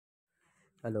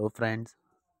Hello friends,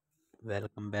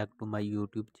 welcome back to my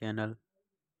YouTube channel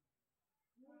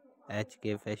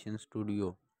HK Fashion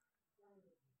Studio.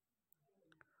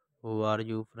 Who are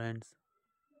you friends?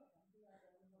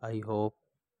 I hope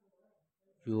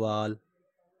you all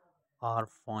are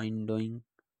fine, doing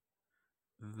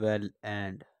well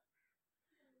and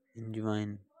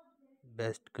enjoying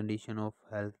best condition of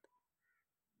health.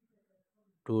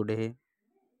 Today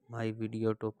my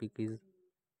video topic is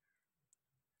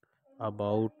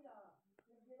about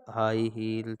high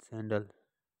heel sandal.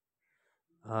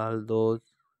 All those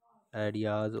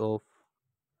ideas of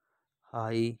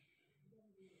high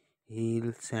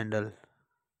heel sandal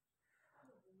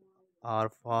are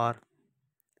for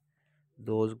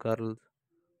those girls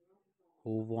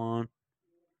who want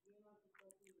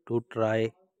to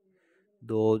try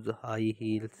those high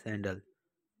heel sandals.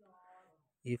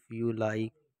 If you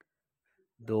like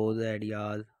those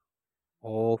ideas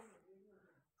of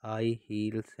high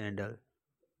heel sandal,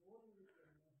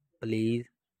 please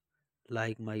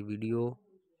like my video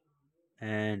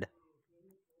and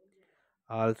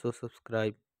also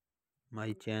subscribe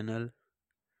my channel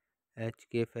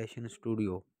HK Fashion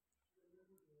Studio,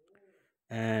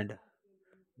 and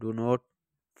do not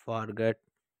forget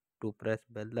to press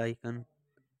bell icon,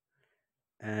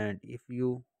 and if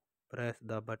you press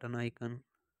the button icon,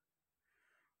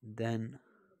 then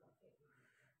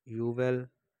you will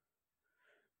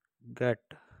get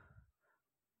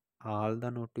all the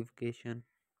notification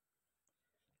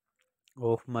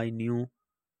of my new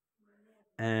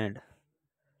and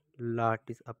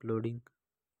latest uploading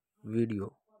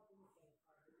video.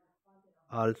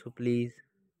 Also please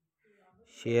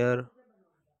share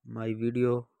my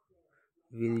video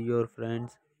with your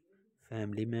friends,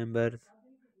 family members,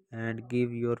 and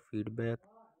give your feedback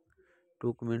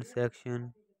to comment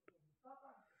section.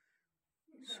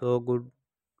 So good,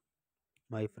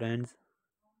 my friends,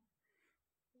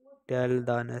 till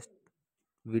the next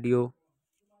video.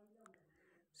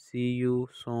 See you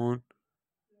soon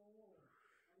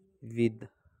with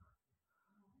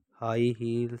high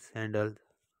heel sandals.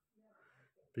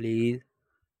 Please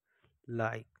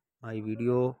like my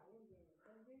video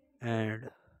and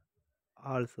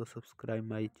also subscribe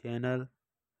my channel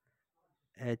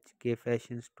HK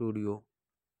Fashion Studio.